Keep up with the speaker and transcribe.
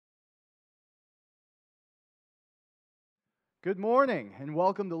Good morning and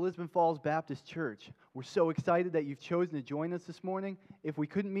welcome to Lisbon Falls Baptist Church. We're so excited that you've chosen to join us this morning. If we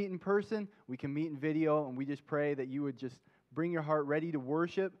couldn't meet in person, we can meet in video, and we just pray that you would just bring your heart ready to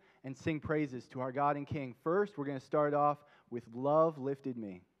worship and sing praises to our God and King. First, we're going to start off with Love Lifted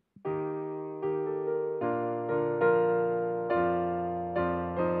Me.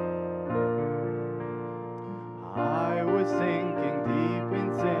 I was sinking deep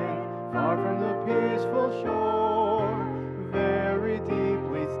in sin, far from the peaceful shore, very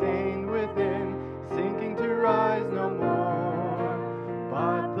deeply stained within, sinking to rise no more.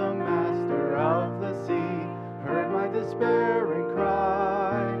 But the master of the sea heard my despairing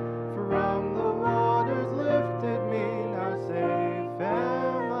cry, from the waters lifted me, now safe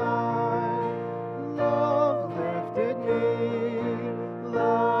am I. Love lifted me,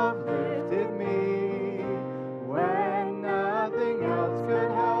 love lifted me, when nothing else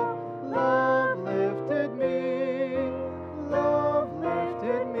could help. Love lifted me, love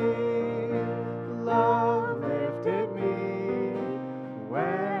lifted me, love lifted me,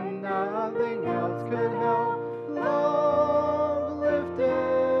 when nothing else could help. Love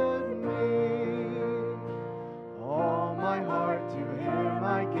lifted me. All my heart to Him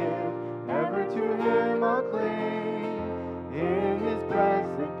I give, ever to Him I'll cling. In His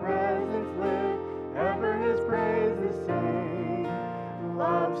blessed presence live, ever His praises sing.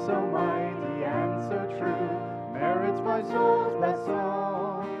 Love so mighty and so true merits my soul's best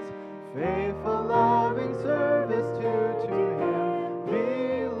songs. Faithful, loving service to Him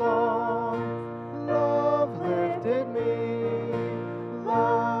belong. Love lifted me,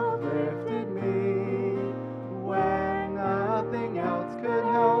 love lifted me, when nothing else could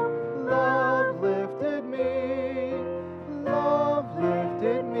help. Love lifted me, love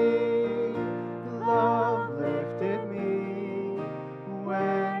lifted me, love lifted me,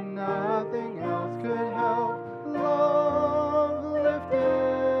 when nothing else could help. Love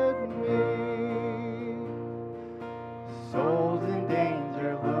lifted me. Souls in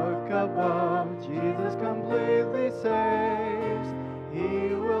danger look above, Jesus completely saves.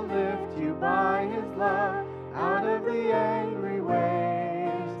 He will lift you by His love out of the angry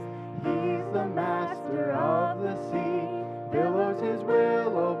waves. He's the master of the sea, billows His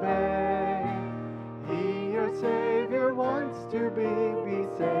will obey. He, your Savior, wants to be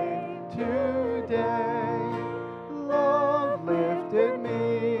saved today. Love lifted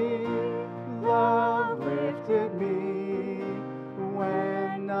me, love lifted me,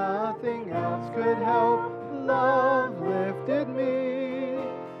 when nothing else could help. Love lifted me,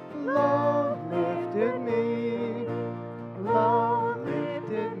 love lifted me, love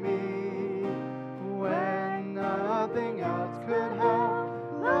lifted me, when nothing else could help.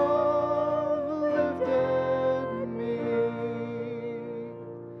 Love lifted me.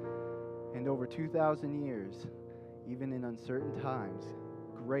 And over 2,000 years, even in uncertain times,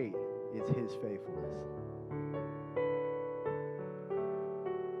 great is His faithfulness.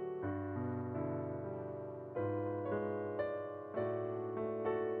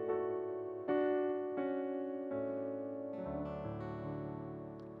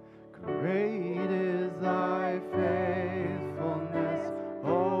 Great is thy faithfulness,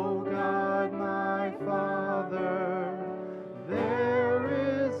 O God my Father. There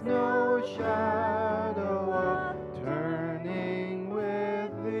is no shadow of turning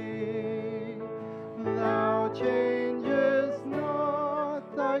with thee. Thou changest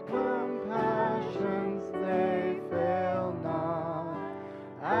not, thy compassions, they fail not.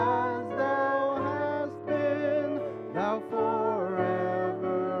 As thou hast been, thou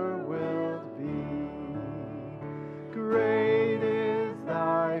forever wilt be. Great is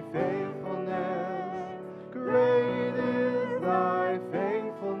thy faithfulness, great is thy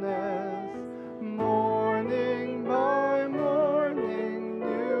faithfulness. Morning by morning,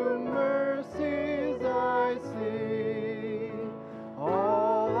 new mercies I see.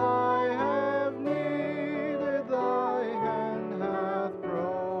 All I have needed, thy hand hath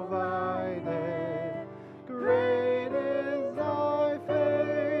provided. Great is thy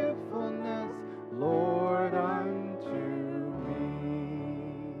faithfulness, Lord, unto me.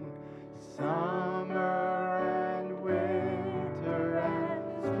 Summer and winter and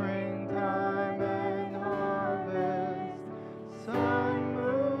springtime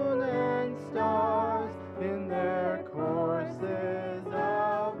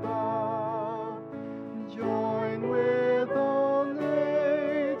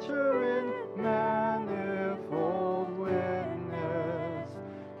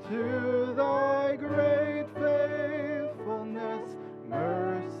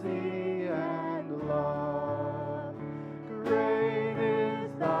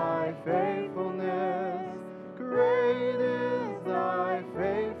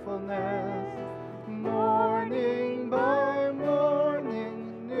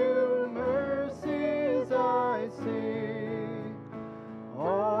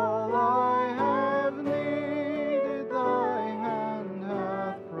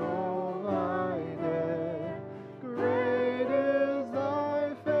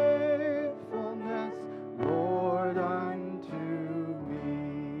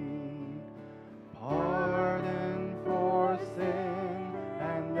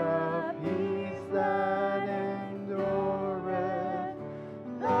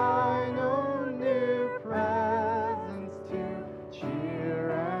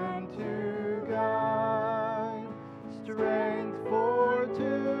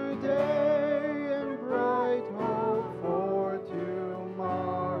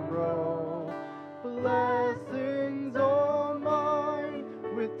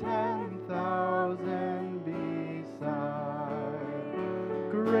 10,000 beside.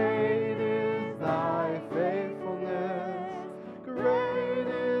 Great is thy faithfulness, great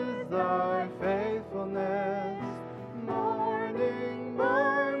is thy faithfulness. Morning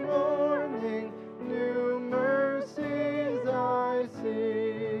by morning, new mercies I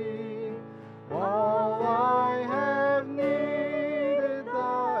see. All I have needed,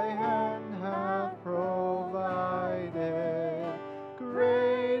 thy hand hath provided.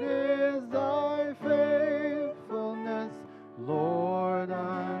 Great is thy faithfulness, Lord,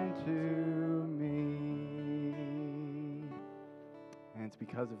 unto me. And it's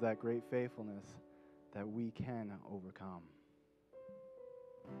because of that great faithfulness that we can overcome.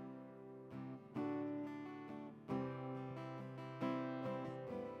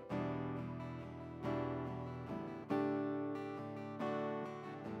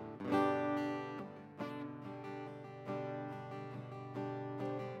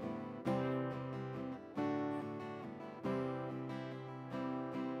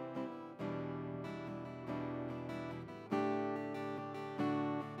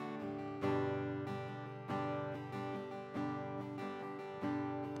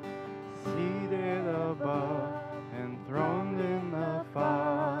 Seated above, enthroned in the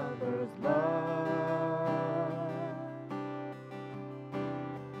Father's love,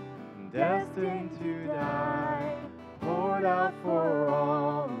 destined to die, poured out for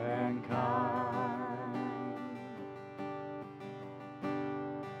all mankind.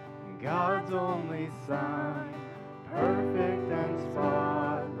 God's only Son, perfect and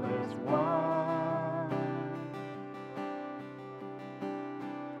spotless one.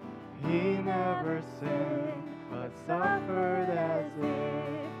 He never sinned, but suffered as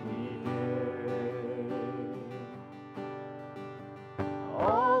if we did.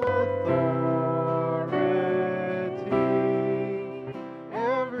 All authority,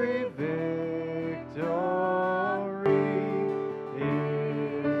 every victory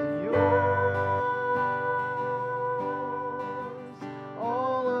is yours.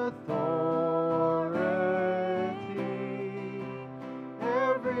 All authority,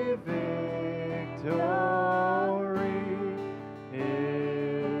 every victory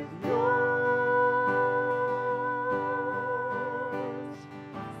is yours.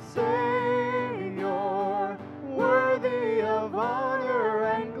 Savior, worthy of honor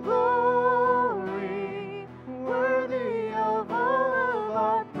and glory, worthy of all of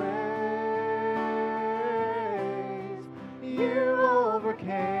our praise. You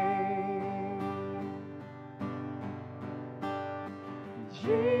overcame.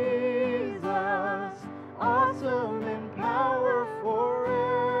 Jesus,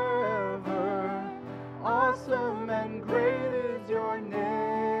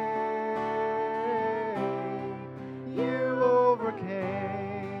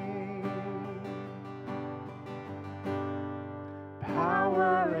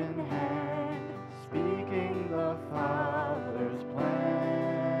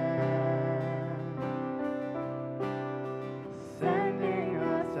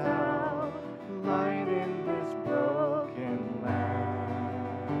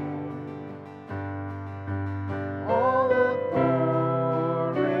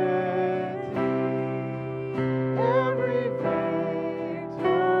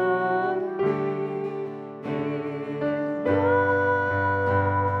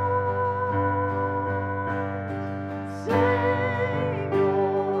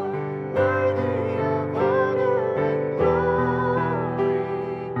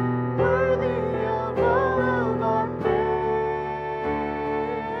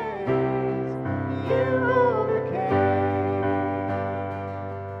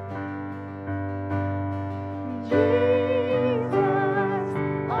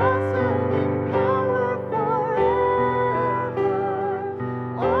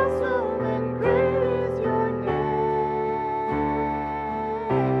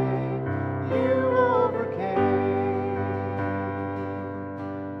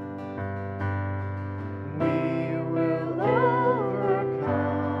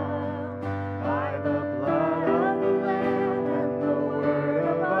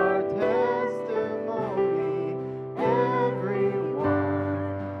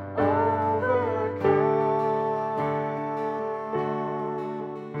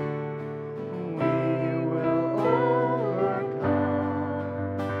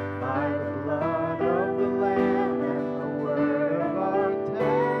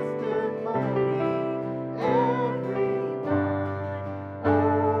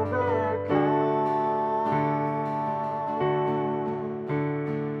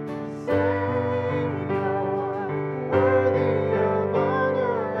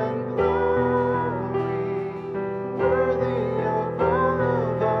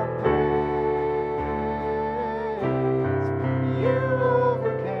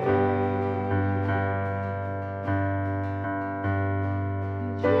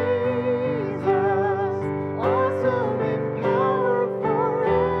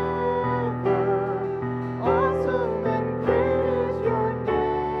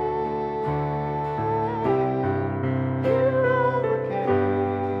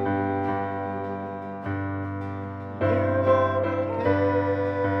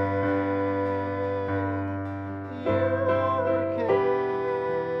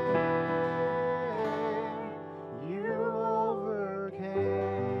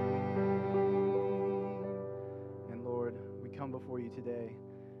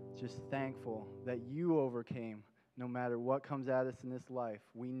 Just thankful that you overcame no matter what comes at us in this life.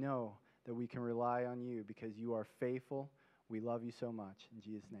 We know that we can rely on you because you are faithful. We love you so much. In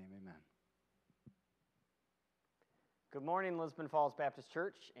Jesus' name, amen. Good morning, Lisbon Falls Baptist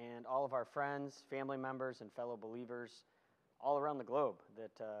Church, and all of our friends, family members, and fellow believers all around the globe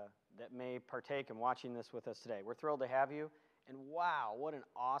that may partake in watching this with us today. We're thrilled to have you, and wow, what an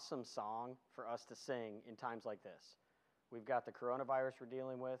awesome song for us to sing in times like this. We've got the coronavirus we're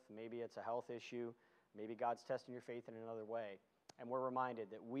dealing with. Maybe it's a health issue. Maybe God's testing your faith in another way. And we're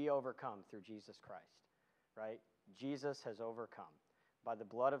reminded that we overcome through Jesus Christ, right? Jesus has overcome by the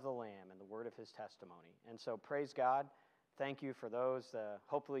blood of the Lamb and the word of his testimony. And so praise God. Thank you for those.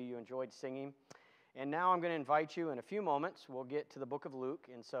 Hopefully you enjoyed singing. And now I'm going to invite you in a few moments. We'll get to the book of Luke.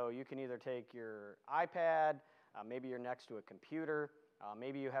 And so you can either take your iPad, maybe you're next to a computer,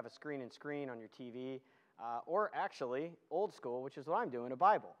 maybe you have a screen on your TV, or actually, old school, which is what I'm doing, a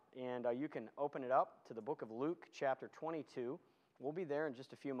Bible. And you can open it up to the book of Luke, chapter 22. We'll be there in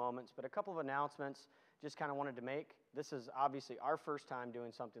just a few moments, but a couple of announcements just kind of wanted to make. This is obviously our first time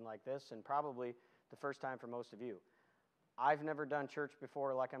doing something like this, and probably the first time for most of you. I've never done church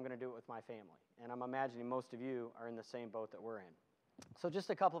before like I'm going to do it with my family, and I'm imagining most of you are in the same boat that we're in. So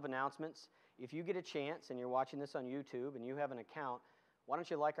just a couple of announcements. If you get a chance and you're watching this on YouTube and you have an account, why don't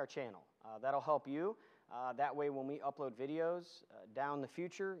you like our channel? That'll help you. That way, when we upload videos down the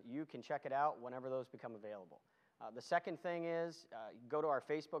future, you can check it out whenever those become available. The second thing is go to our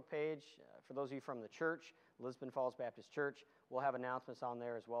Facebook page. For those of you from the church, Lisbon Falls Baptist Church, we'll have announcements on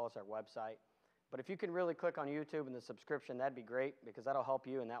there as well as our website. But if you can really click on YouTube and the subscription, that'd be great because that'll help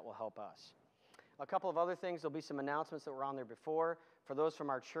you and that will help us. A couple of other things, there'll be some announcements that were on there before. For those from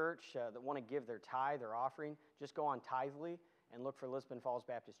our church that want to give their tithe or offering, just go on Tithely and look for Lisbon Falls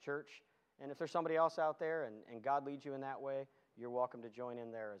Baptist Church. And if there's somebody else out there and God leads you in that way, you're welcome to join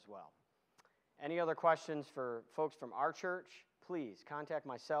in there as well. Any other questions for folks from our church, please contact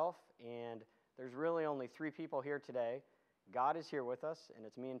myself. And there's really only 3 people here today. God is here with us, and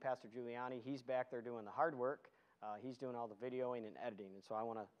it's me and Pastor Giuliani. He's back there doing the hard work. He's doing all the videoing and editing. And so I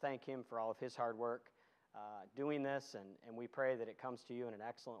want to thank him for all of his hard work doing this. And we pray that it comes to you in an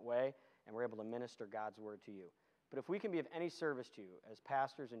excellent way, and we're able to minister God's word to you. But if we can be of any service to you as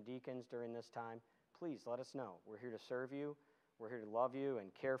pastors and deacons during this time, please let us know. We're here to serve you. We're here to love you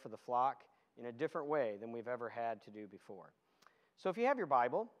and care for the flock in a different way than we've ever had to do before. So if you have your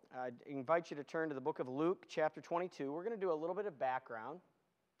Bible, I invite you to turn to the book of Luke, chapter 22. We're going to do a little bit of background,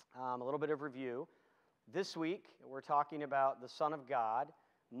 a little bit of review. This week, we're talking about the Son of God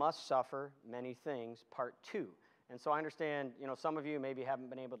must suffer many things, part 2. And so I understand, some of you maybe haven't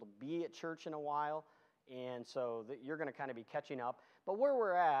been able to be at church in a while, and so you're going to kind of be catching up. But where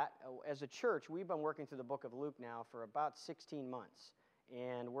we're at, as a church, we've been working through the book of Luke now for about 16 months.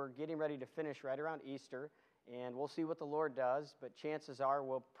 And we're getting ready to finish right around Easter. And we'll see what the Lord does. But chances are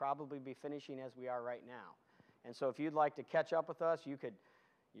we'll probably be finishing as we are right now. And so if you'd like to catch up with us, you're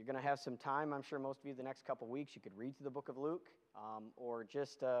going to have some time. I'm sure most of you the next couple weeks you could read through the book of Luke. Or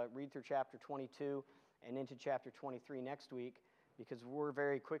just read through chapter 22 and into chapter 23 next week. Because we're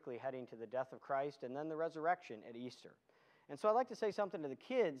very quickly heading to the death of Christ and then the resurrection at Easter. And so I'd like to say something to the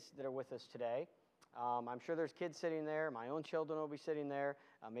kids that are with us today. I'm sure there's kids sitting there. My own children will be sitting there.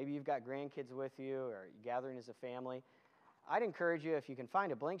 Maybe you've got grandkids with you or gathering as a family. I'd encourage you, if you can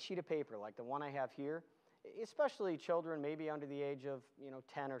find a blank sheet of paper like the one I have here, especially children maybe under the age of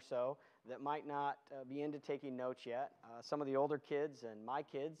 10 or so that might not be into taking notes yet. Some of the older kids and my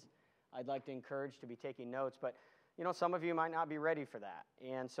kids, I'd like to encourage to be taking notes. But some of you might not be ready for that.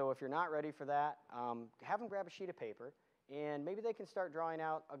 And so if you're not ready for that, have them grab a sheet of paper, and maybe they can start drawing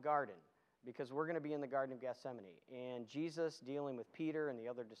out a garden, because we're going to be in the Garden of Gethsemane. And Jesus dealing with Peter and the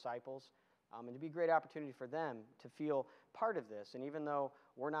other disciples, and it'd be a great opportunity for them to feel part of this. And even though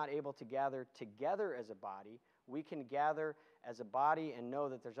we're not able to gather together as a body, we can gather as a body and know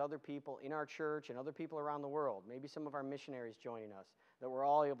that there's other people in our church and other people around the world, maybe some of our missionaries joining us, that we're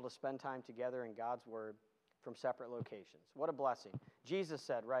all able to spend time together in God's Word from separate locations. What a blessing. Jesus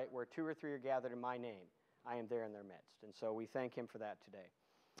said, right, where 2 or 3 are gathered in my name, I am there in their midst. And so we thank him for that today.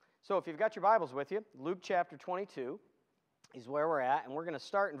 So if you've got your Bibles with you, Luke chapter 22 is where we're at, and we're going to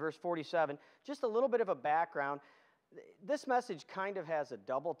start in verse 47. Just a little bit of a background. This message kind of has a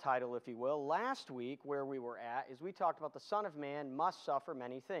double title, if you will. Last week, where we were at, is we talked about the Son of Man must suffer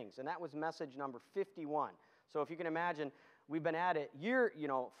many things, and that was message number 51. So if you can imagine, we've been at it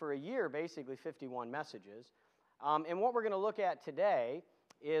for a year, basically 51 messages. And what we're going to look at today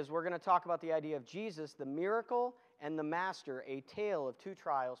is we're going to talk about the idea of Jesus, the miracle, and the master, a tale of two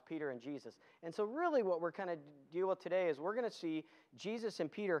trials, Peter and Jesus. And so really what we're kind of deal with today is we're going to see Jesus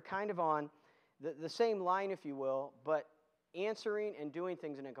and Peter kind of on the same line, if you will, but answering and doing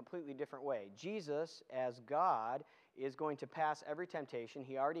things in a completely different way. Jesus, as God, is going to pass every temptation.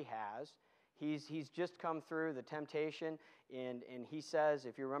 He already has. He's just come through the temptation, and he says,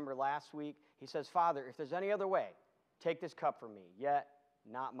 if you remember last week, he says, Father, if there's any other way, take this cup from me, yet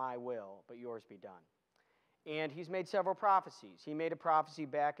not my will, but yours be done. And he's made several prophecies. He made a prophecy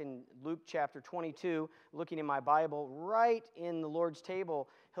back in Luke chapter 22, looking in my Bible, right in the Lord's table.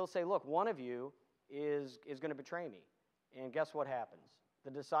 He'll say, look, one of you is going to betray me. And guess what happens? The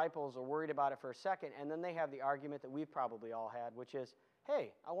disciples are worried about it for a second, and then they have the argument that we've probably all had, which is,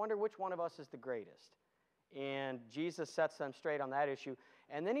 hey, I wonder which one of us is the greatest. And Jesus sets them straight on that issue.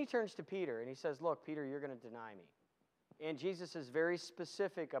 And then he turns to Peter, and he says, look, Peter, you're going to deny me. And Jesus is very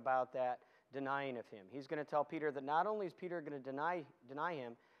specific about that denying of him. He's going to tell Peter that not only is Peter going to deny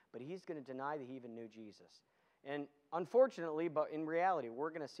him, but he's going to deny that he even knew Jesus. And unfortunately, but in reality, we're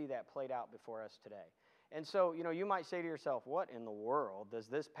going to see that played out before us today. And so, you might say to yourself, what in the world does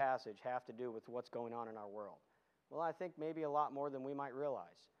this passage have to do with what's going on in our world? Well, I think maybe a lot more than we might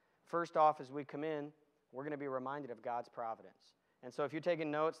realize. First off, as we come in, we're going to be reminded of God's providence. And so if you're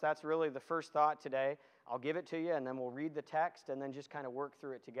taking notes, that's really the first thought today. I'll give it to you, and then we'll read the text and then just kind of work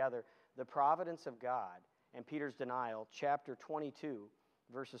through it together. The providence of God and Peter's denial, chapter 22,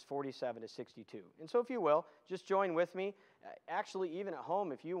 verses 47 to 62. And so if you will, just join with me. Actually, even at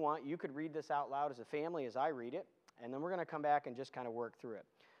home, if you want, you could read this out loud as a family as I read it, and then we're going to come back and just kind of work through it.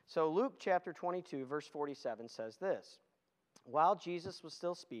 So Luke chapter 22, verse 47 says this, While Jesus was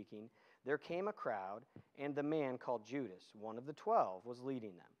still speaking, there came a crowd, and the man called Judas, one of the 12, was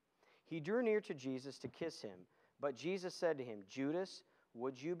leading them. He drew near to Jesus to kiss him, but Jesus said to him, Judas,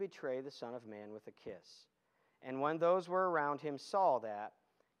 would you betray the Son of Man with a kiss? And when those were around him saw that,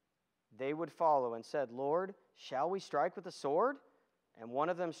 they would follow and said, Lord, shall we strike with the sword? And one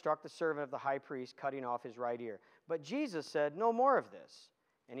of them struck the servant of the high priest, cutting off his right ear. But Jesus said, no more of this.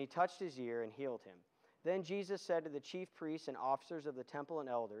 And he touched his ear and healed him. Then Jesus said to the chief priests and officers of the temple and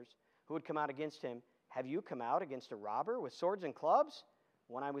elders who had come out against him, have you come out against a robber with swords and clubs?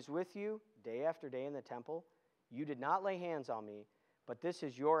 When I was with you day after day in the temple, you did not lay hands on me, but this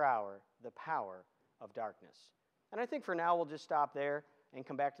is your hour, the power of darkness. And I think for now we'll just stop there and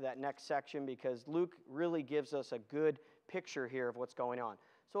come back to that next section because Luke really gives us a good picture here of what's going on.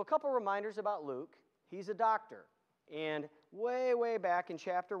 So a couple reminders about Luke. He's a doctor. And way back in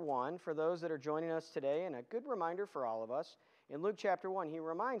chapter 1, for those that are joining us today, and a good reminder for all of us, in Luke chapter 1, he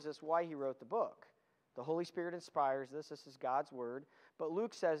reminds us why he wrote the book. The Holy Spirit inspires this. This is God's word. But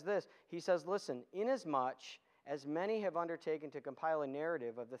Luke says this. He says, listen, inasmuch as many have undertaken to compile a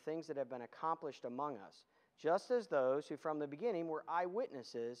narrative of the things that have been accomplished among us, just as those who from the beginning were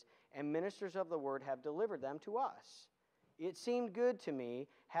eyewitnesses and ministers of the word have delivered them to us. It seemed good to me,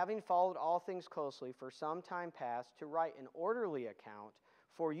 having followed all things closely for some time past, to write an orderly account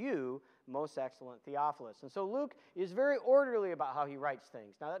for you, most excellent Theophilus. And so Luke is very orderly about how he writes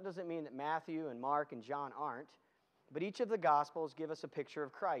things. Now that doesn't mean that Matthew and Mark and John aren't, but each of the Gospels give us a picture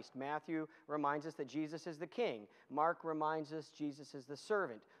of Christ. Matthew reminds us that Jesus is the king. Mark reminds us Jesus is the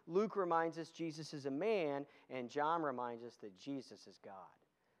servant. Luke reminds us Jesus is a man. And John reminds us that Jesus is God.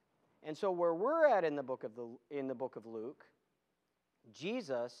 And so where we're at in the book of Luke,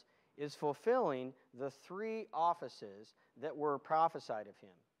 Jesus is fulfilling the three offices that were prophesied of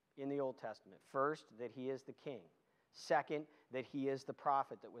him in the Old Testament. First, that he is the king. Second, that he is the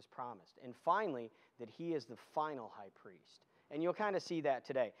prophet that was promised. And finally, that he is the final high priest. And you'll kind of see that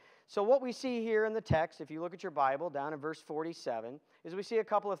today. So what we see here in the text, if you look at your Bible, down in verse 47, is we see a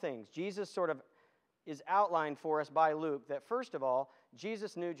couple of things. Jesus sort of is outlined for us by Luke that, first of all,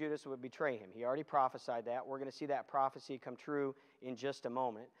 Jesus knew Judas would betray him. He already prophesied that. We're going to see that prophecy come true in just a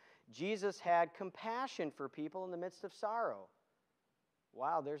moment. Jesus had compassion for people in the midst of sorrow.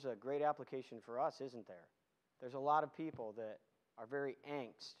 Wow, there's a great application for us, isn't there? There's a lot of people that are very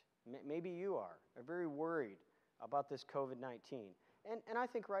angst. Maybe you are very worried about this COVID-19. And I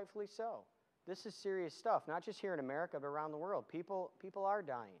think rightfully so. This is serious stuff, not just here in America, but around the world. People are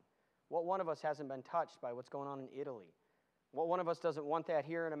dying. What one of us hasn't been touched by what's going on in Italy? What one of us doesn't want that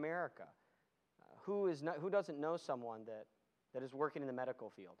here in America? Who doesn't know someone that is working in the medical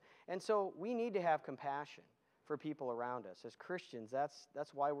field? And so we need to have compassion for people around us. As Christians,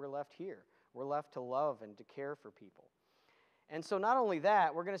 that's why we're left here. We're left to love and to care for people. And so not only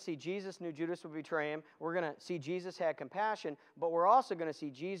that, we're going to see Jesus knew Judas would betray him. We're going to see Jesus had compassion, but we're also going to see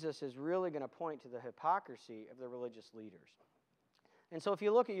Jesus is really going to point to the hypocrisy of the religious leaders. And so if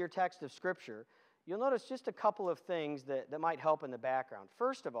you look at your text of Scripture, you'll notice just a couple of things that might help in the background.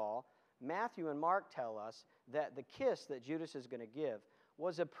 First of all, Matthew and Mark tell us that the kiss that Judas is going to give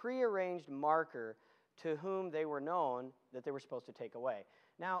was a prearranged marker to whom they were known that they were supposed to take away.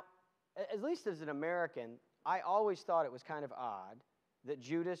 Now, at least as an American, I always thought it was kind of odd that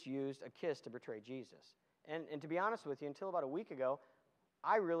Judas used a kiss to betray Jesus. And to be honest with you, until about a week ago,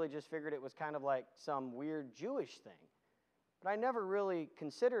 I really just figured it was kind of like some weird Jewish thing. But I never really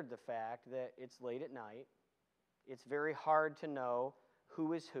considered the fact that it's late at night. It's very hard to know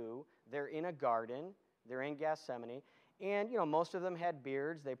who is who. They're in a garden. They're in Gethsemane. And, most of them had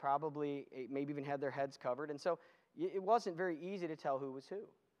beards. They probably maybe even had their heads covered. And so it wasn't very easy to tell who was who.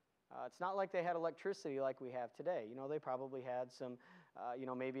 It's not like they had electricity like we have today. They probably had some,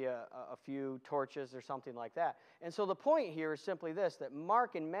 maybe a few torches or something like that. And so the point here is simply this, that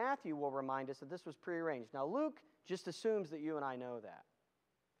Mark and Matthew will remind us that this was prearranged. Now, Luke just assumes that you and I know that.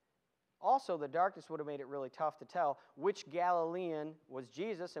 Also, the darkness would have made it really tough to tell which Galilean was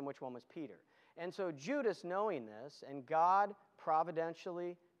Jesus and which one was Peter. And so Judas, knowing this, and God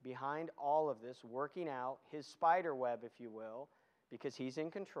providentially behind all of this, working out his spider web, if you will, because he's in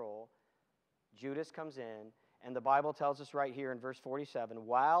control, Judas comes in, and the Bible tells us right here in verse 47,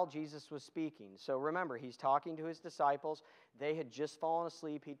 while Jesus was speaking. So remember, he's talking to his disciples. They had just fallen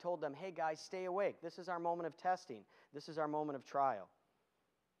asleep. He told them, hey guys, stay awake. This is our moment of testing. This is our moment of trial.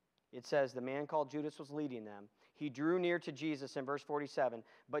 It says, the man called Judas was leading them. He drew near to Jesus in verse 47,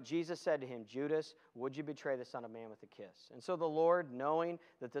 but Jesus said to him, Judas, would you betray the Son of Man with a kiss? And so the Lord, knowing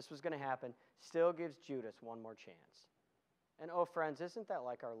that this was going to happen, still gives Judas one more chance. And oh, friends, isn't that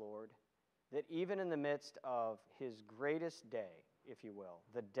like our Lord? That even in the midst of his greatest day, if you will,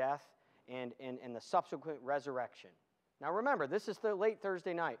 the death and the subsequent resurrection. Now remember, this is the late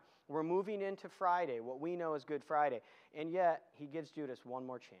Thursday night. We're moving into Friday, what we know as Good Friday. And yet, he gives Judas one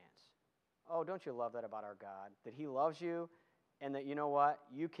more chance. Oh, don't you love that about our God? That he loves you, and that, you know what?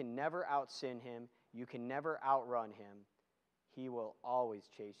 You can never out-sin him. You can never outrun him. He will always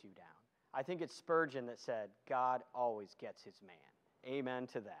chase you down. I think it's Spurgeon that said, God always gets his man. Amen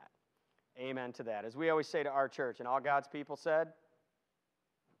to that. Amen to that. As we always say to our church, and all God's people said,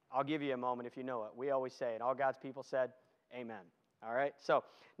 I'll give you a moment if you know it. We always say it. All God's people said, amen. All right? So,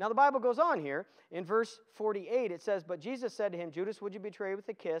 now the Bible goes on here. In verse 48, it says, but Jesus said to him, Judas, would you betray with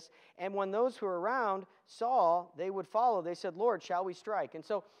a kiss? And when those who were around saw they would follow, they said, Lord, shall we strike? And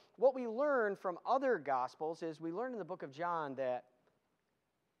so, what we learn from other Gospels is we learn in the book of John that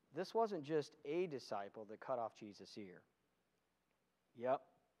this wasn't just a disciple that cut off Jesus' ear. Yep,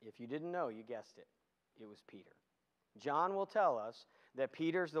 if you didn't know, you guessed it. It was Peter. John will tell us that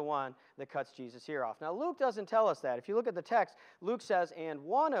Peter's the one that cuts Jesus' ear off. Now, Luke doesn't tell us that. If you look at the text, Luke says, and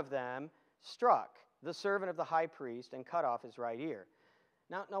one of them struck the servant of the high priest and cut off his right ear.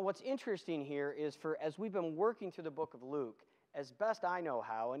 Now what's interesting here is as we've been working through the book of Luke, as best I know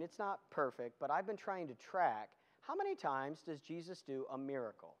how, and it's not perfect, but I've been trying to track, how many times does Jesus do a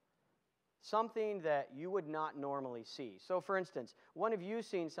miracle? Something that you would not normally see. So, for instance, when have you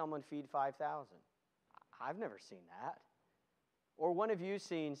seen someone feed 5,000? I've never seen that. Or when have you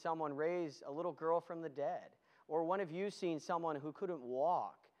seen someone raise a little girl from the dead? Or when have you seen someone who couldn't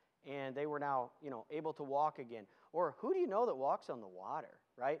walk and they were now, able to walk again? Or who do you know that walks on the water,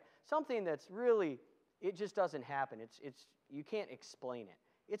 right? Something that's really, it just doesn't happen. It's you can't explain it.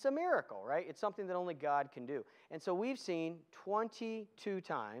 It's a miracle, right? It's something that only God can do. And so we've seen 22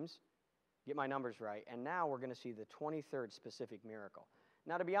 times, get my numbers right, and now we're going to see the 23rd specific miracle.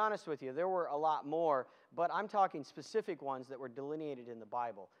 Now, to be honest with you, there were a lot more, but I'm talking specific ones that were delineated in the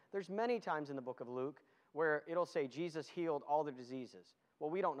Bible. There's many times in the book of Luke where it'll say Jesus healed all their diseases. Well,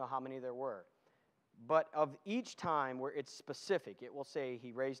 we don't know how many there were. But of each time where it's specific, it will say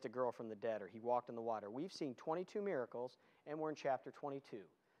he raised a girl from the dead or he walked in the water. We've seen 22 miracles, and we're in chapter 22.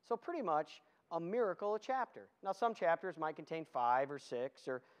 So pretty much a miracle a chapter. Now, some chapters might contain 5 or 6,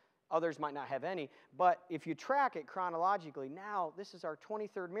 or others might not have any, but if you track it chronologically, now this is our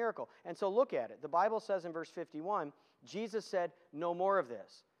 23rd miracle. And so look at it. The Bible says in verse 51, Jesus said, no more of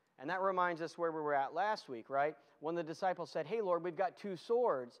this. And that reminds us where we were at last week, right? When the disciples said, hey, Lord, we've got 2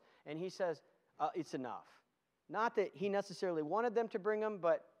 swords. And he says, it's enough. Not that he necessarily wanted them to bring them,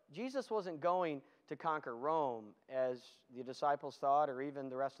 but Jesus wasn't going to conquer Rome as the disciples thought or even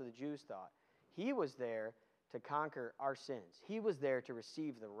the rest of the Jews thought. He was there to conquer our sins. He was there to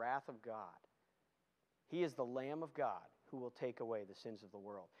receive the wrath of God. He is the Lamb of God who will take away the sins of the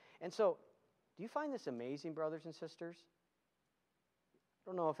world. And so, do you find this amazing, brothers and sisters? I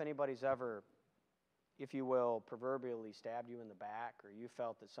don't know if anybody's ever, if you will, proverbially stabbed you in the back, or you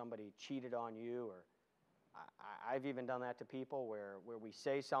felt that somebody cheated on you, or I've even done that to people where we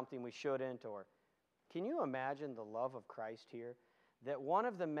say something we shouldn't, or can you imagine the love of Christ here? That one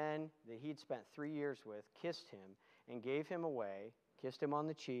of the men that he'd spent 3 years with kissed him and gave him away, kissed him on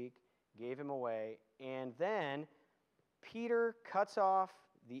the cheek, gave him away, and then Peter cuts off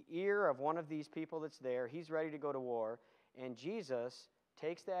the ear of one of these people that's there. He's ready to go to war, and Jesus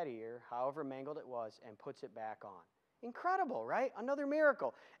takes that ear, however mangled it was, and puts it back on. Incredible, right? Another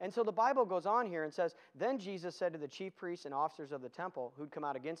miracle. And so the Bible goes on here and says, then Jesus said to the chief priests and officers of the temple who'd come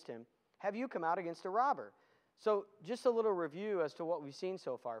out against him, have you come out against a robber? So just a little review as to what we've seen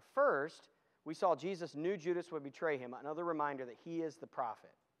so far. First, we saw Jesus knew Judas would betray him. Another reminder that he is the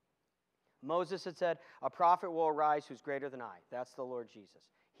prophet. Moses had said, a prophet will arise who's greater than I. That's the Lord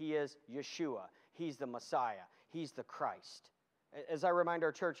Jesus. He is Yeshua. He's the Messiah. He's the Christ. As I remind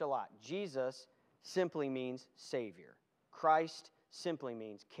our church a lot, Jesus simply means Savior. Christ simply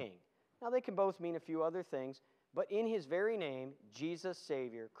means King. Now, they can both mean a few other things, but in his very name, Jesus,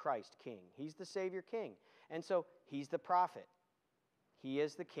 Savior, Christ, King. He's the Savior, King. And so, he's the prophet. He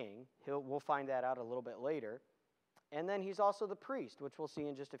is the King. We'll find that out a little bit later. And then he's also the priest, which we'll see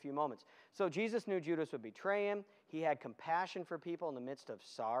in just a few moments. So, Jesus knew Judas would betray him. He had compassion for people in the midst of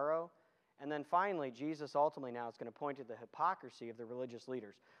sorrow. And then finally, Jesus ultimately now is going to point to the hypocrisy of the religious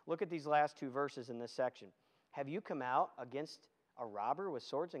leaders. Look at these last two verses in this section. Have you come out against a robber with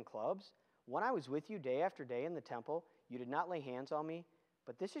swords and clubs? When I was with you day after day in the temple, you did not lay hands on me,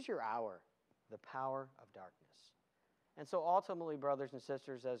 but this is your hour, the power of darkness. And so ultimately, brothers and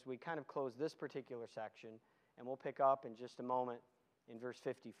sisters, as we kind of close this particular section, and we'll pick up in just a moment in verse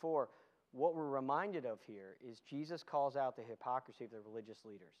 54, what we're reminded of here is Jesus calls out the hypocrisy of the religious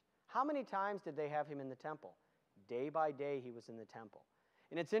leaders. How many times did they have him in the temple? Day by day he was in the temple.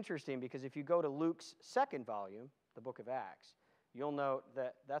 And it's interesting because if you go to Luke's second volume, the book of Acts, you'll note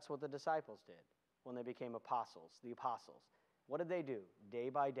that that's what the disciples did when they became apostles, the apostles. What did they do? Day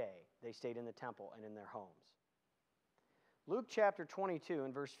by day, they stayed in the temple and in their homes. Luke chapter 22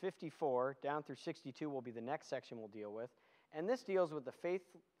 and verse 54 down through 62 will be the next section we'll deal with. And this deals with the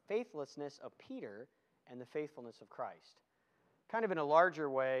faithlessness of Peter and the faithfulness of Christ. Kind of in a larger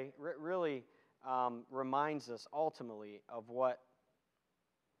way, really reminds us ultimately of what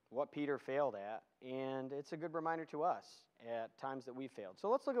Peter failed at, and it's a good reminder to us at times that we failed. So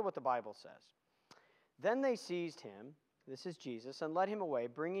let's look at what the Bible says. Then they seized him, this is Jesus, and led him away,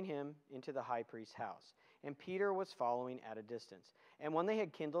 bringing him into the high priest's house. And Peter was following at a distance. And when they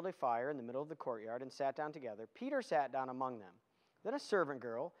had kindled a fire in the middle of the courtyard and sat down together, Peter sat down among them. Then a servant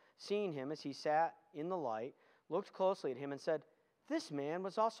girl, seeing him as he sat in the light, looked closely at him and said, this man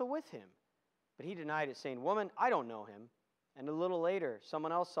was also with him. But he denied it, saying, woman, I don't know him. And a little later,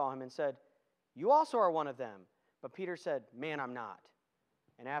 someone else saw him and said, you also are one of them. But Peter said, man, I'm not.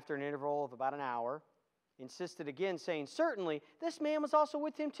 And after an interval of about an hour, insisted again, saying, certainly, this man was also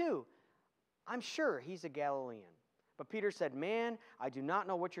with him too. I'm sure he's a Galilean. But Peter said, man, I do not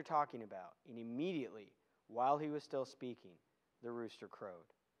know what you're talking about. And immediately, while he was still speaking, the rooster crowed.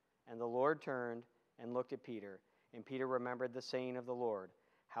 And the Lord turned and looked at Peter. And Peter remembered the saying of the Lord,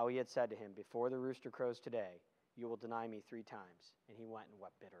 how he had said to him, before the rooster crows today, you will deny me 3 times. And he went and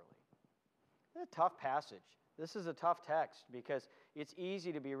wept bitterly. It's a tough passage. This is a tough text because it's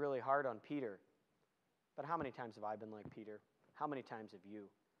easy to be really hard on Peter. But how many times have I been like Peter? How many times have you?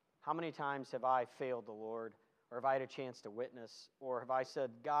 How many times have I failed the Lord? Or have I had a chance to witness? Or have I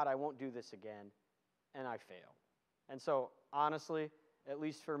said, God, I won't do this again? And I fail. And so, honestly, at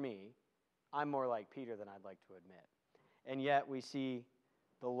least for me, I'm more like Peter than I'd like to admit. And yet we see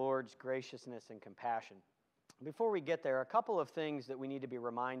the Lord's graciousness and compassion. Before we get there, a couple of things that we need to be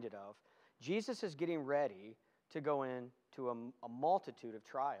reminded of. Jesus is getting ready to go into a multitude of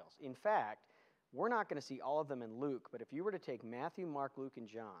trials. In fact, we're not going to see all of them in Luke, but if you were to take Matthew, Mark, Luke, and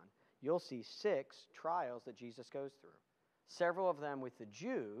John, you'll see 6 trials that Jesus goes through. Several of them with the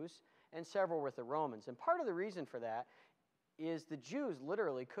Jews and several with the Romans. And part of the reason for that is the Jews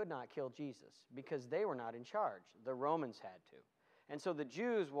literally could not kill Jesus because they were not in charge. The Romans had to. And so the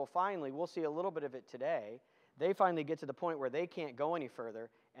Jews will finally, we'll see a little bit of it today, they finally get to the point where they can't go any further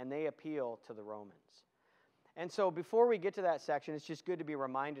and they appeal to the Romans. And so before we get to that section, it's just good to be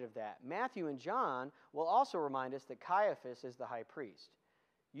reminded of that. Matthew and John will also remind us that Caiaphas is the high priest.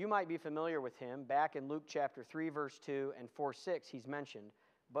 You might be familiar with him. Back in Luke chapter 3, verse 2 and 4:6, he's mentioned.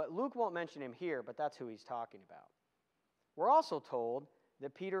 But Luke won't mention him here, but that's who he's talking about. We're also told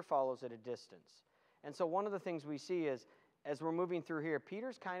that Peter follows at a distance. And so one of the things we see is, as we're moving through here,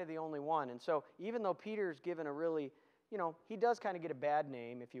 Peter's kind of the only one. And so even though Peter's given a really, he does kind of get a bad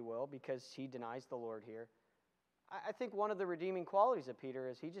name, if you will, because he denies the Lord here. I think one of the redeeming qualities of Peter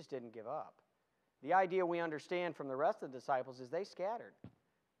is he just didn't give up. The idea we understand from the rest of the disciples is they scattered.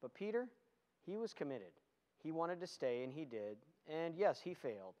 But Peter, he was committed. He wanted to stay, and he did. And yes, he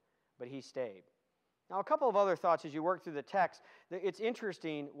failed, but he stayed. Now, a couple of other thoughts as you work through the text. It's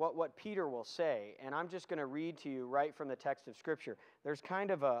interesting what Peter will say, and I'm just going to read to you right from the text of Scripture. There's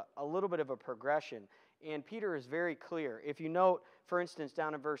kind of a little bit of a progression, and Peter is very clear. If you note, for instance,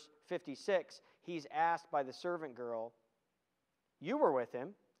 down in verse 56, he's asked by the servant girl, "You were with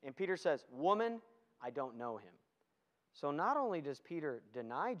him," and Peter says, "Woman, I don't know him." So not only does Peter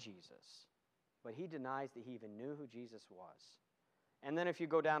deny Jesus, but he denies that he even knew who Jesus was. And then if you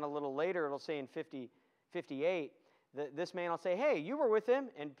go down a little later, it'll say in 58, this man will say, "Hey, you were with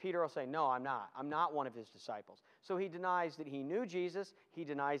him?" And Peter will say, "No, I'm not. I'm not one of his disciples." So he denies that he knew Jesus. He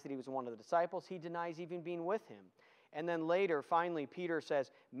denies that he was one of the disciples. He denies even being with him. And then later, finally, Peter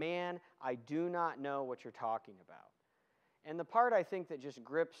says, "Man, I do not know what you're talking about." And the part I think that just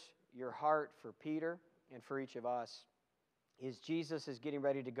grips your heart for Peter and for each of us is Jesus is getting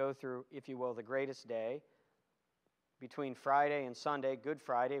ready to go through, if you will, the greatest day between Friday and Sunday, Good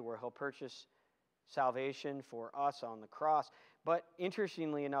Friday, where he'll purchase salvation for us on the cross. But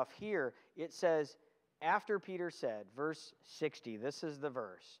interestingly enough here, it says, after Peter said, verse 60, this is the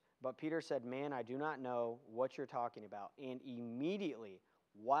verse, "But Peter said, 'Man, I do not know what you're talking about.' And immediately,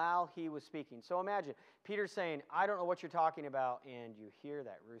 while he was speaking." So imagine, Peter's saying, "I don't know what you're talking about," and you hear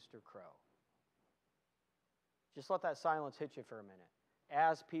that rooster crow. Just let that silence hit you for a minute.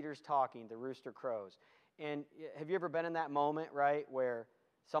 As Peter's talking, the rooster crows. And have you ever been in that moment, right, where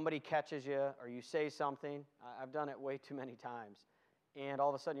somebody catches you or you say something? I've done it way too many times. And all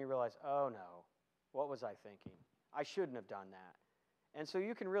of a sudden you realize, oh no, what was I thinking? I shouldn't have done that. And so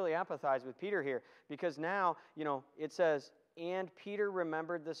you can really empathize with Peter here, because now, it says, "And Peter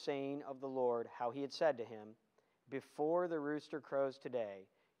remembered the saying of the Lord, how he had said to him, 'Before the rooster crows today,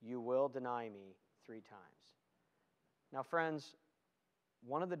 you will deny me 3 times.'" Now, friends,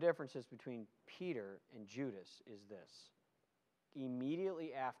 one of the differences between Peter and Judas is this.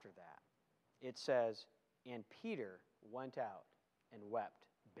 Immediately after that, it says, "And Peter went out and wept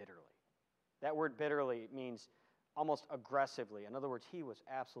bitterly." That word bitterly means almost aggressively. In other words, he was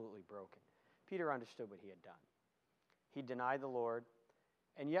absolutely broken. Peter understood what he had done. He denied the Lord,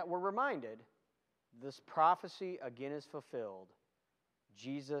 and yet we're reminded this prophecy again is fulfilled.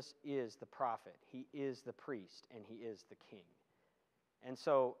 Jesus is the prophet, he is the priest, and he is the king. And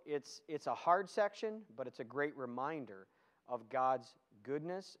so it's a hard section, but it's a great reminder of God's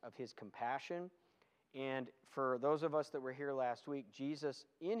goodness, of his compassion. And for those of us that were here last week, Jesus,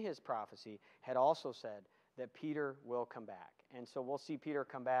 in his prophecy, had also said that Peter will come back. And so we'll see Peter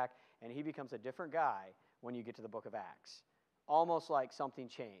come back, and he becomes a different guy when you get to the book of Acts. Almost like something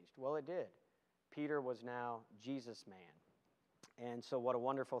changed. Well, it did. Peter was now Jesus' man. And so what a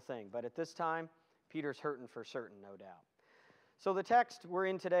wonderful thing. But at this time, Peter's hurting for certain, no doubt. So the text we're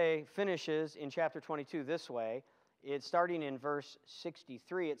in today finishes in chapter 22 this way. It's starting in verse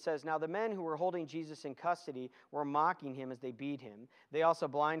 63. It says, "Now the men who were holding Jesus in custody were mocking him as they beat him. They also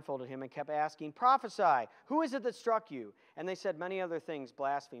blindfolded him and kept asking, 'Prophesy, who is it that struck you?' And they said many other things,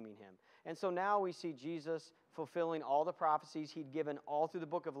 blaspheming him." And so now we see Jesus fulfilling all the prophecies he'd given all through the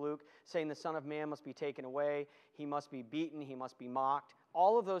book of Luke, saying the Son of Man must be taken away, he must be beaten, he must be mocked.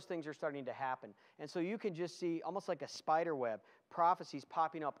 All of those things are starting to happen. And so you can just see, almost like a spider web, prophecies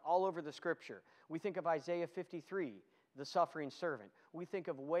popping up all over the Scripture. We think of Isaiah 53, the suffering servant. We think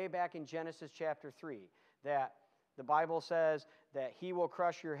of way back in Genesis chapter 3, that the Bible says that he will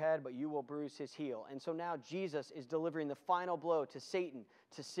crush your head, but you will bruise his heel. And so now Jesus is delivering the final blow to Satan,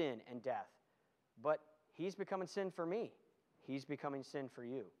 to sin and death. But he's becoming sin for me. He's becoming sin for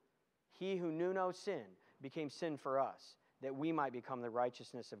you. He who knew no sin became sin for us, that we might become the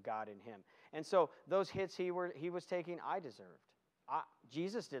righteousness of God in him. And so those hits he was taking, I deserved.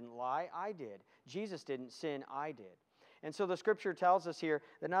 Jesus didn't lie, I did. Jesus didn't sin, I did. And so the Scripture tells us here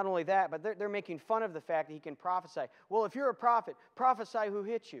that not only that, but they're making fun of the fact that he can prophesy. Well, if you're a prophet, prophesy who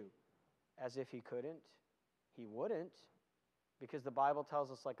hit you. As if he couldn't. He wouldn't. Because the Bible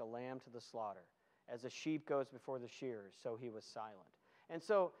tells us, like a lamb to the slaughter, as a sheep goes before the shearers, so he was silent. And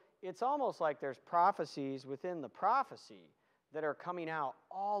so it's almost like there's prophecies within the prophecy that are coming out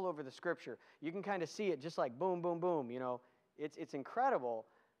all over the Scripture. You can kind of see it just like boom, boom, boom, It's incredible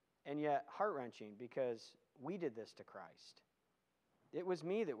and yet heart-wrenching because we did this to Christ. It was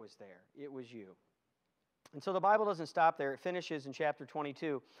me that was there. It was you. And so the Bible doesn't stop there. It finishes in chapter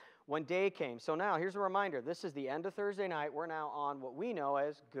 22. When day came. So now, here's a reminder. This is the end of Thursday night. We're now on what we know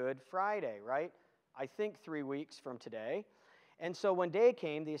as Good Friday, right? I think 3 weeks from today. And so when day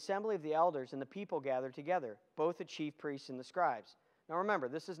came, the assembly of the elders and the people gathered together, both the chief priests and the scribes. Now remember,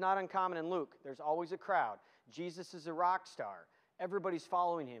 this is not uncommon in Luke. There's always a crowd. Jesus is a rock star. Everybody's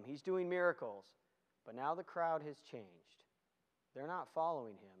following him. He's doing miracles. But now the crowd has changed. They're not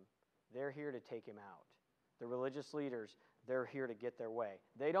following him. They're here to take him out. The religious leaders, they're here to get their way.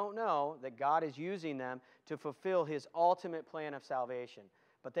 They don't know that God is using them to fulfill his ultimate plan of salvation.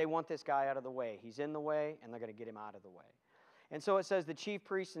 But they want this guy out of the way. He's in the way, and they're going to get him out of the way. And so it says the chief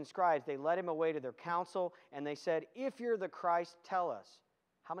priests and scribes, they led him away to their council, and they said, if you're the Christ, tell us.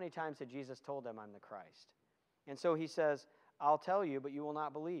 How many times had Jesus told them, I'm the Christ? And so he says, I'll tell you, but you will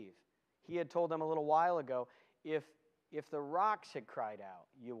not believe. He had told them a little while ago, if the rocks had cried out,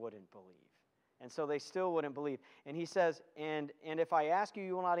 you wouldn't believe. And so they still wouldn't believe. And he says, and if I ask you,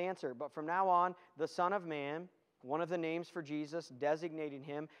 you will not answer. But from now on, the Son of Man, one of the names for Jesus, designating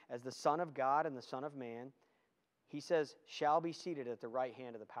him as the Son of God and the Son of Man, he says, shall be seated at the right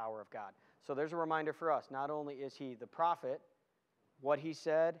hand of the power of God. So there's a reminder for us. Not only is he the prophet, what he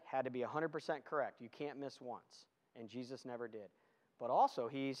said had to be 100% correct. You can't miss once. And Jesus never did. But also,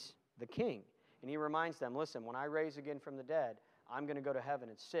 he's the king. And he reminds them, listen, when I raise again from the dead, I'm going to go to heaven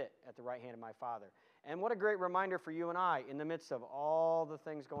and sit at the right hand of my Father. And what a great reminder for you and I in the midst of all the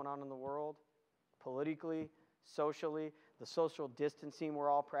things going on in the world, politically, socially, the social distancing we're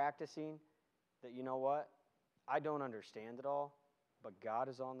all practicing, that you know what? I don't understand it all, but God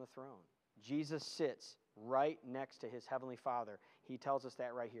is on the throne. Jesus sits right next to his heavenly Father. He tells us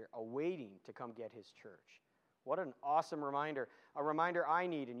that right here, awaiting to come get his church. What an awesome reminder. A reminder I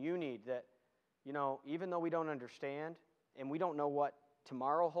need and you need that, you know, even though we don't understand and we don't know what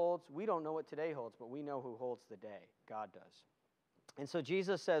tomorrow holds, we don't know what today holds, but we know who holds the day. God does. And so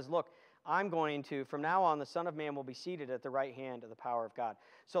Jesus says, look, I'm going to, from now on, the Son of Man will be seated at the right hand of the power of God.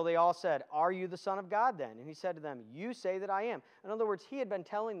 So they all said, are you the Son of God then? And he said to them, you say that I am. In other words, he had been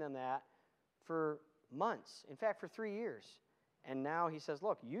telling them that for months. In fact, for 3 years. And now he says,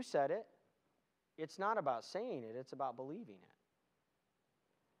 look, you said it. It's not about saying it, it's about believing it.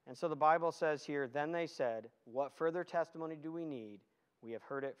 And so the Bible says here, then they said, what further testimony do we need? We have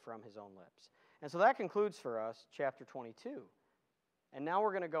heard it from his own lips. And so that concludes for us chapter 22. And now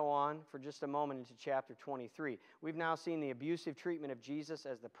we're going to go on for just a moment into chapter 23. We've now seen the abusive treatment of Jesus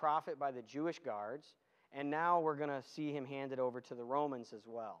as the prophet by the Jewish guards, and now we're going to see him handed over to the Romans as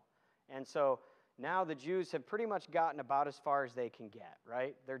well. And so now the Jews have pretty much gotten about as far as they can get,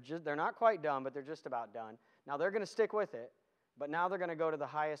 right? They're not quite done, but they're just about done. Now they're going to stick with it, but now they're going to go to the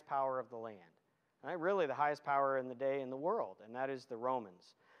highest power of the land. Right? Really the highest power in the day in the world, and that is the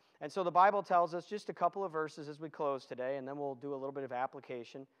Romans. And so the Bible tells us just a couple of verses as we close today, and then we'll do a little bit of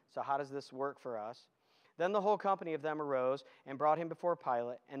application. So how does this work for us? Then the whole company of them arose and brought him before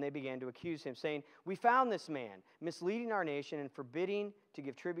Pilate, and they began to accuse him, saying, we found this man misleading our nation and forbidding to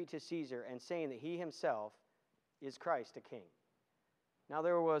give tribute to Caesar, and saying that he himself is Christ, a king. Now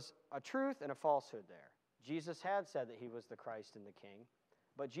there was a truth and a falsehood there. Jesus had said that he was the Christ and the king,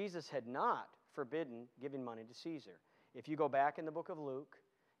 but Jesus had not forbidden giving money to Caesar. If you go back in the book of Luke,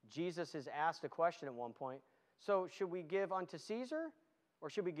 Jesus is asked a question at one point, so should we give unto Caesar or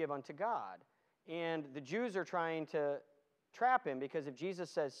should we give unto God? And the Jews are trying to trap him because if Jesus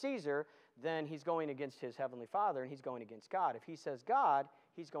says Caesar, then he's going against his heavenly Father and he's going against God. If he says God,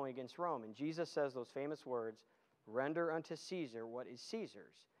 he's going against Rome. And Jesus says those famous words, render unto Caesar what is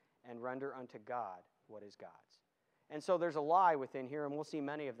Caesar's and render unto God what is God's. And so there's a lie within here, and we'll see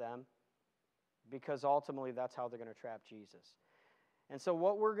many of them because ultimately that's how they're going to trap Jesus. And so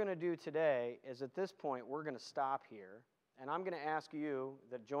what we're going to do today is at this point, we're going to stop here. And I'm going to ask you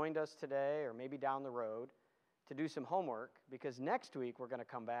that joined us today or maybe down the road to do some homework because next week we're going to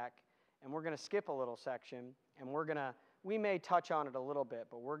come back and we're going to skip a little section and we may touch on it a little bit,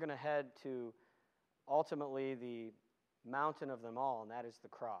 but we're going to head to ultimately the mountain of them all, and that is the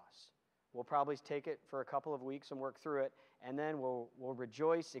cross. We'll probably take it for a couple of weeks and work through it, and then we'll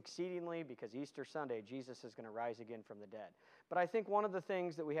rejoice exceedingly because Easter Sunday, Jesus is going to rise again from the dead. But I think one of the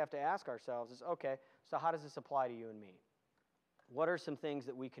things that we have to ask ourselves is, okay, so how does this apply to you and me? What are some things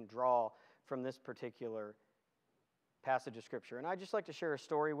that we can draw from this particular passage of Scripture? And I'd just like to share a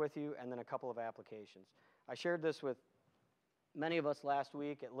story with you and then a couple of applications. I shared this with many of us last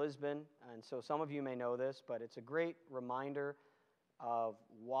week at Lisbon, and so some of you may know this, but it's a great reminder of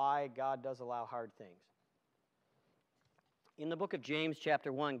why God does allow hard things. In the book of James,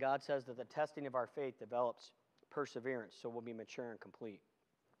 chapter 1, God says that the testing of our faith develops perseverance, so we'll be mature and complete.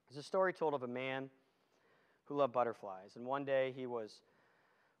 There's a story told of a man who loved butterflies, and one day he was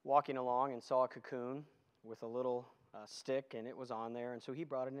walking along and saw a cocoon with a little stick, and it was on there, and so he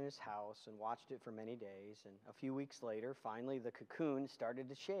brought it in his house and watched it for many days, and a few weeks later, finally the cocoon started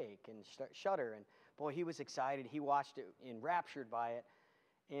to shake and shudder, and boy, he was excited. He watched it enraptured by it,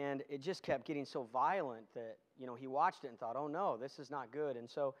 and it just kept getting so violent that, he watched it and thought, oh no, this is not good. And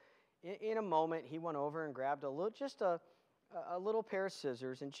so in a moment, he went over and grabbed a little pair of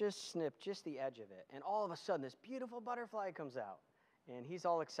scissors and just snipped just the edge of it. And all of a sudden, this beautiful butterfly comes out. And he's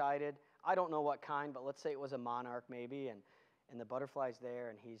all excited. I don't know what kind, but let's say it was a monarch maybe. And the butterfly's there,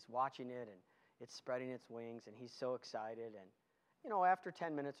 and he's watching it, and it's spreading its wings, and he's so excited. And, after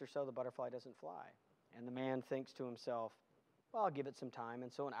 10 minutes or so, the butterfly doesn't fly. And the man thinks to himself, well, I'll give it some time.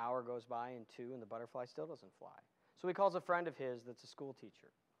 And so an hour goes by, and 2, and the butterfly still doesn't fly. So he calls a friend of his that's a school teacher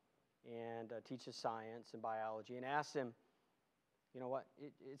and teaches science and biology, and asks him,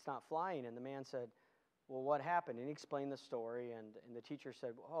 it's not flying. And the man said, well, what happened? And he explained the story, and the teacher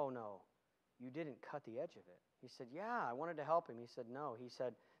said, oh, no, you didn't cut the edge of it. He said, yeah, I wanted to help him. He said, no. He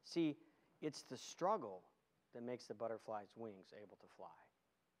said, see, it's the struggle that makes the butterfly's wings able to fly.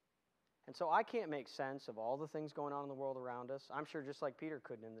 And so I can't make sense of all the things going on in the world around us. I'm sure just like Peter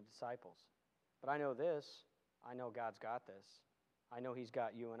couldn't and the disciples. But I know this. I know God's got this. I know he's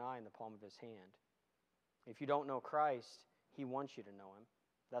got you and I in the palm of his hand. If you don't know Christ, he wants you to know him.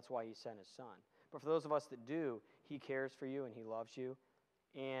 That's why he sent his son. But for those of us that do, he cares for you and he loves you.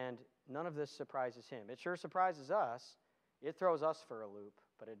 And none of this surprises him. It sure surprises us. It throws us for a loop,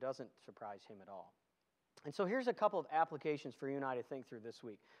 but it doesn't surprise him at all. And so here's a couple of applications for you and I to think through this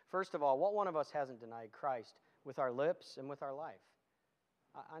week. First of all, what one of us hasn't denied Christ with our lips and with our life?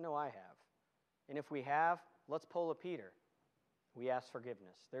 I know I have. And if we have, let's pull a Peter. We ask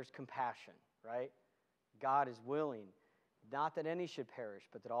forgiveness. There's compassion, right? God is willing, not that any should perish,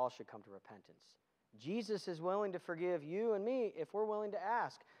 but that all should come to repentance. Jesus is willing to forgive you and me if we're willing to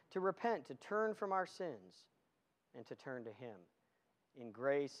ask, to repent, to turn from our sins, and to turn to him in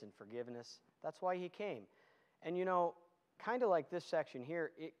grace and forgiveness. That's why he came. And kind of like this section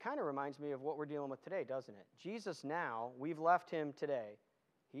here, it kind of reminds me of what we're dealing with today, doesn't it? Jesus now, we've left him today.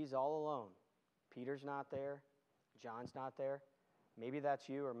 He's all alone. Peter's not there. John's not there. Maybe that's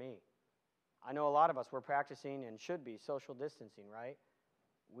you or me. I know a lot of us, we're practicing and should be social distancing, right?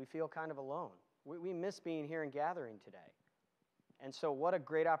 We feel kind of alone. We miss being here and gathering today. And so what a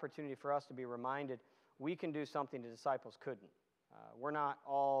great opportunity for us to be reminded we can do something the disciples couldn't. We're not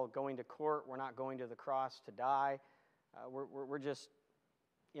all going to court. We're not going to the cross to die. We're just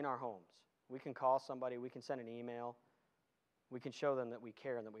in our homes. We can call somebody. We can send an email. We can show them that we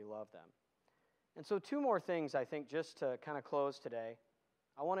care and that we love them. And so 2 more things, I think, just to kind of close today.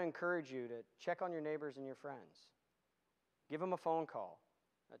 I want to encourage you to check on your neighbors and your friends. Give them a phone call.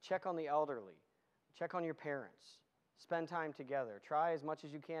 Check on the elderly. Check on your parents. Spend time together. Try as much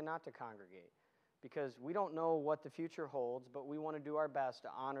as you can not to congregate, because we don't know what the future holds, but we want to do our best to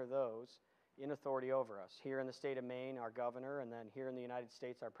honor those in authority over us. Here in the state of Maine, our governor, and then here in the United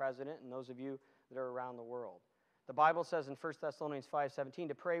States, our president, and those of you that are around the world. The Bible says in 1 Thessalonians 5:17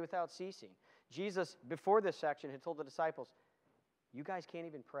 to pray without ceasing. Jesus, before this section, had told the disciples, you guys can't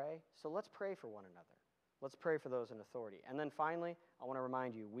even pray, so let's pray for one another. Let's pray for those in authority. And then finally, I want to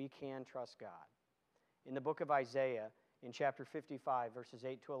remind you, we can trust God. In the book of Isaiah, in chapter 55, verses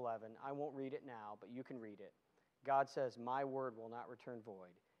 8 to 11, I won't read it now, but you can read it. God says, my word will not return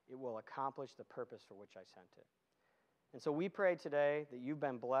void. It will accomplish the purpose for which I sent it. And so we pray today that you've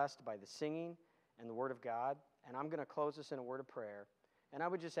been blessed by the singing and the word of God. And I'm going to close this in a word of prayer. And I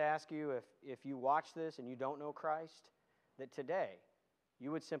would just ask you, if you watch this and you don't know Christ, that today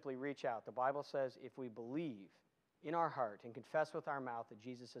you would simply reach out. The Bible says if we believe in our heart and confess with our mouth that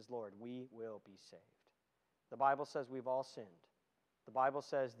Jesus is Lord, we will be saved. The Bible says we've all sinned. The Bible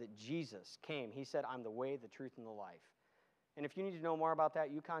says that Jesus came. He said, I'm the way, the truth, and the life. And if you need to know more about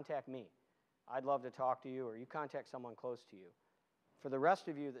that, you contact me. I'd love to talk to you, or you contact someone close to you. For the rest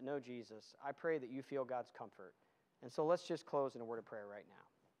of you that know Jesus, I pray that you feel God's comfort. And so let's just close in a word of prayer right now.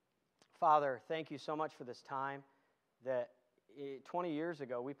 Father, thank you so much for this time that 20 years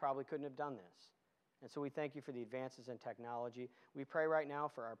ago we probably couldn't have done this. And so we thank you for the advances in technology. We pray right now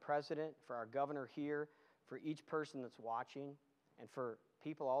for our president, for our governor here, for each person that's watching, and for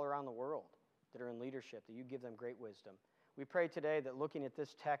people all around the world that are in leadership, that you give them great wisdom. We pray today that looking at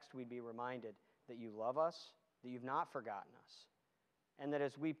this text, we'd be reminded that you love us, that you've not forgotten us, and that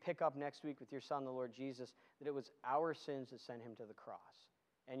as we pick up next week with your Son, the Lord Jesus, that it was our sins that sent him to the cross.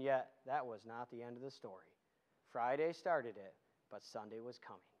 And yet, that was not the end of the story. Friday started it, but Sunday was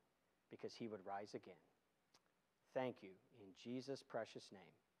coming because he would rise again. Thank you. In Jesus' precious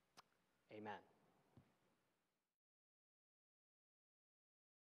name, amen.